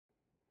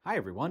Hi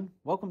everyone,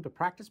 welcome to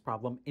Practice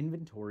Problem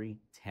Inventory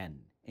 10.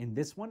 In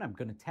this one, I'm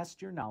going to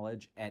test your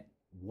knowledge at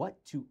what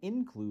to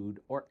include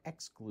or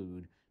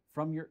exclude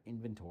from your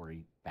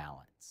inventory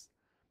balance.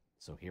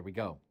 So here we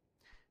go.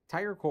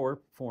 Tire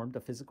Corp formed a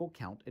physical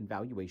count and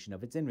valuation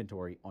of its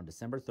inventory on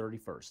December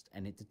 31st,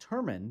 and it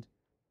determined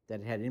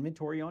that it had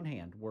inventory on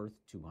hand worth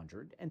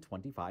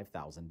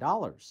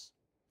 $225,000.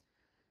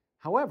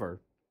 However,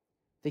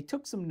 they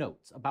took some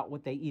notes about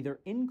what they either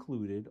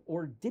included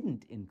or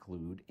didn't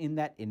include in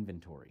that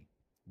inventory.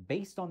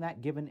 Based on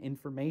that given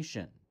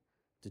information,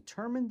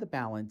 determine the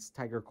balance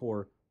Tiger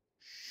Corp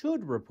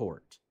should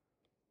report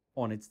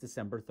on its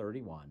December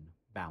 31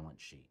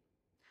 balance sheet.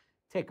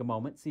 Take a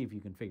moment, see if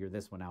you can figure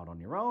this one out on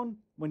your own.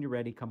 When you're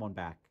ready, come on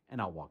back and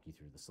I'll walk you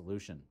through the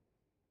solution.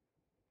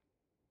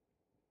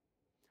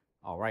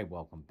 All right,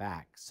 welcome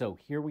back. So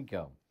here we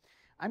go.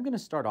 I'm going to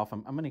start off,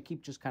 I'm going to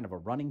keep just kind of a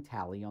running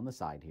tally on the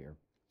side here.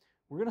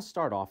 We're going to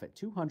start off at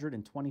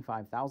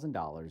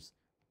 $225,000,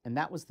 and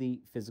that was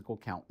the physical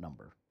count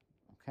number,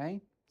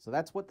 okay? So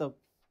that's what the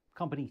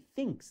company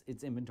thinks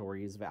its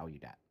inventory is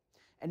valued at.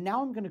 And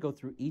now I'm going to go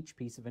through each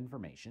piece of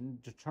information,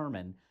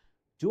 determine,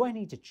 do I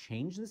need to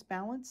change this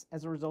balance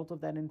as a result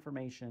of that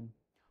information,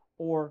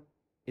 or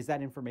is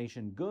that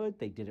information good,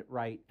 they did it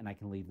right, and I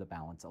can leave the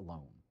balance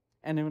alone?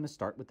 And I'm going to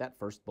start with that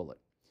first bullet.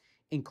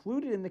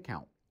 Included in the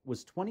count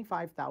was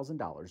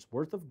 $25,000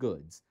 worth of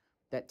goods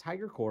that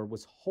Tiger Corp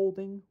was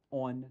holding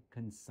on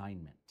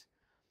consignment.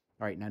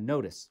 All right, now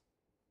notice,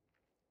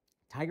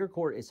 Tiger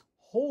Corp is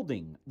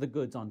holding the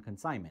goods on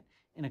consignment.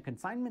 In a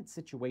consignment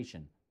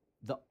situation,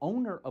 the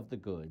owner of the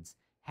goods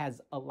has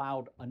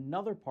allowed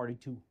another party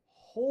to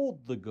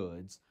hold the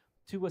goods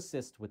to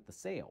assist with the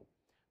sale.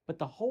 But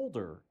the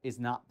holder is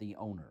not the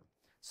owner.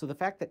 So the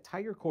fact that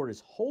Tiger Corp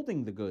is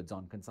holding the goods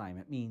on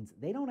consignment means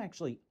they don't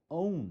actually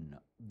own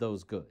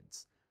those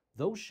goods.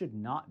 Those should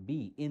not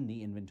be in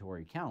the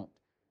inventory count,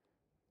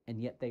 and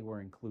yet they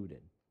were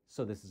included.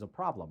 So this is a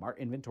problem. Our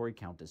inventory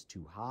count is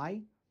too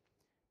high.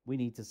 We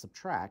need to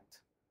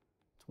subtract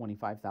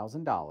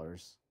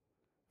 $25,000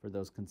 for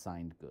those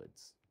consigned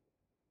goods.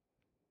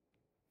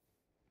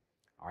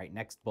 All right,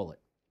 next bullet.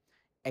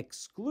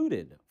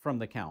 Excluded from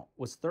the count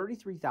was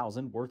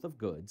 $33,000 worth of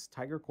goods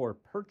Tiger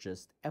Corp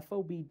purchased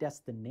FOB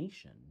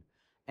destination,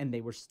 and they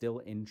were still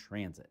in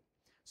transit.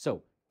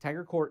 So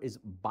Tiger Corp is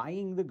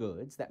buying the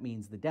goods. That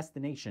means the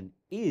destination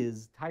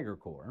is Tiger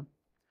Corp.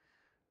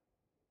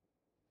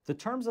 The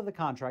terms of the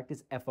contract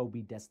is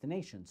FOB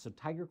destination, so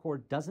Tiger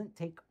Corp doesn't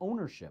take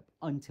ownership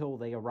until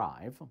they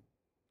arrive.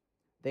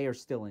 They are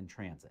still in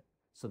transit,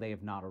 so they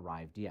have not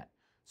arrived yet.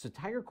 So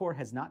Tiger Corp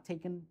has not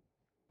taken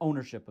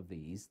ownership of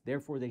these,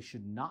 therefore they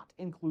should not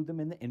include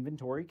them in the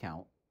inventory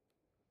count.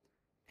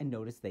 And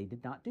notice they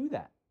did not do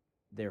that.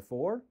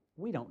 Therefore,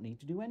 we don't need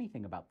to do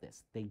anything about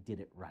this. They did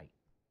it right.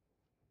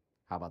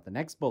 How about the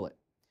next bullet?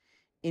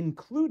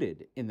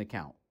 Included in the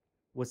count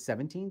was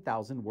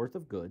 $17,000 worth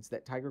of goods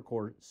that Tiger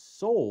Corp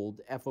sold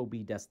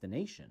FOB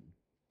destination,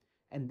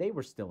 and they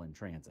were still in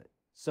transit.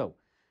 So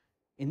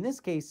in this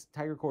case,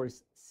 Tiger Corp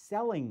is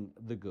selling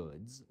the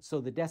goods, so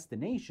the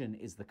destination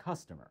is the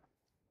customer.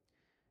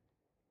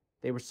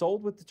 They were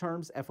sold with the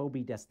terms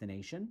FOB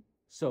destination,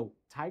 so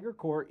Tiger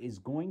Corp is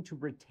going to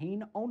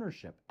retain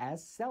ownership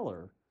as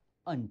seller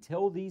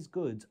until these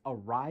goods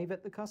arrive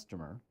at the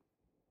customer.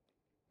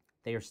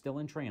 They are still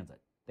in transit.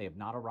 They have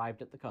not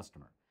arrived at the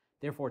customer.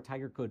 Therefore,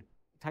 Tiger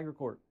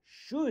Corp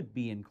should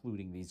be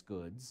including these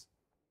goods,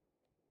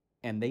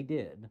 and they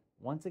did.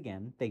 Once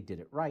again, they did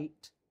it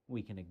right.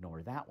 We can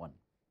ignore that one.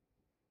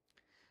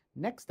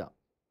 Next up,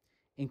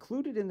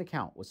 included in the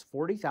count was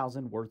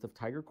 $40,000 worth of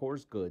Tiger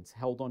Corp's goods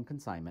held on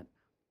consignment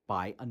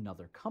by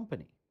another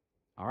company.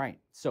 All right,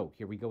 so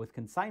here we go with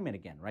consignment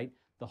again, right?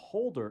 The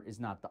holder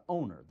is not the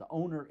owner. The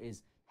owner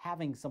is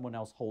having someone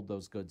else hold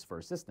those goods for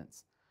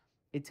assistance.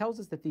 It tells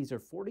us that these are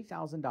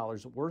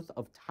 $40,000 worth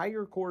of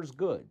Tiger Corp's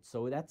goods,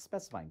 so that's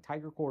specifying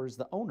Tiger Corp is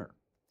the owner.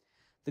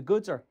 The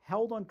goods are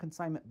held on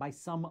consignment by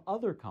some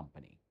other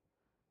company,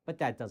 but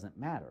that doesn't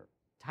matter.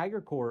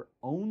 Tiger Corp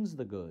owns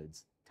the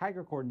goods.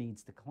 Tiger Corp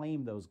needs to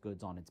claim those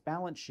goods on its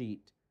balance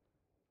sheet,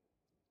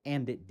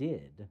 and it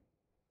did.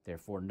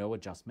 Therefore, no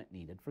adjustment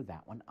needed for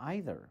that one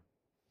either.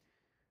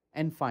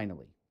 And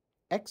finally,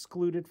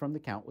 excluded from the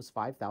count was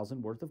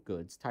 $5,000 worth of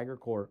goods Tiger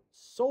Corp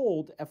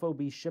sold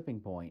FOB shipping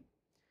point,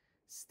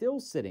 still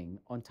sitting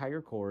on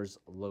Tiger Corp's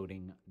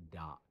loading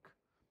dock.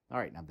 All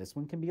right, now this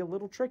one can be a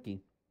little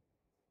tricky.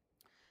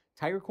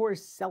 Tiger Corp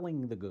is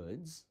selling the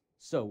goods,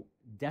 so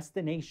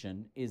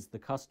destination is the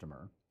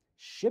customer.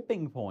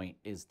 Shipping point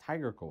is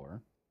Tiger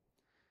Corp.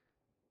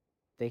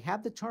 They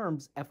have the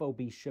terms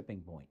FOB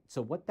shipping point.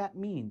 So what that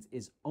means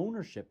is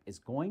ownership is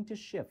going to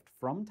shift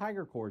from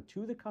Tiger Corp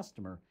to the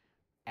customer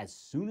as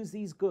soon as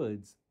these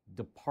goods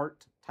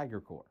depart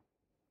Tiger Corp.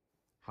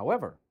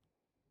 However,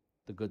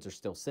 the goods are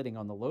still sitting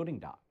on the loading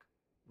dock,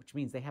 which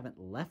means they haven't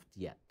left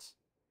yet,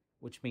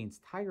 which means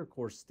Tiger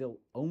Corp still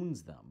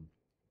owns them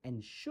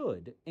and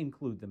should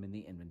include them in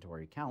the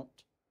inventory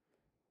count.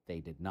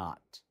 They did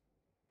not.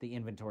 The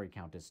inventory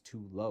count is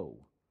too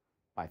low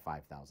by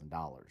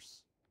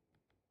 $5,000.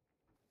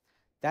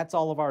 That's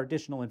all of our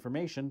additional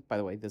information. By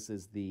the way, this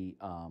is the,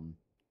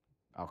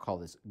 I'll call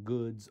this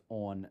goods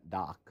on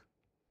dock.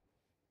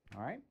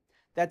 All right.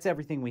 That's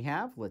everything we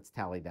have. Let's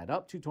tally that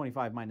up.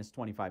 225 minus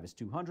 25 is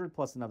 200,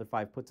 plus another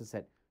 5 puts us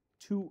at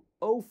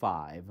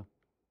 205.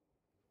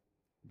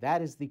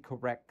 That is the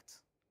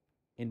correct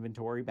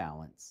inventory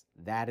balance.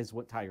 That is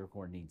what Tiger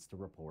Core needs to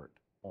report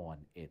on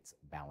its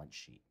balance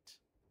sheet.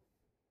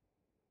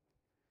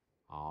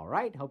 All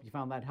right, hope you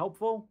found that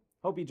helpful.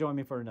 Hope you join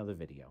me for another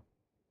video.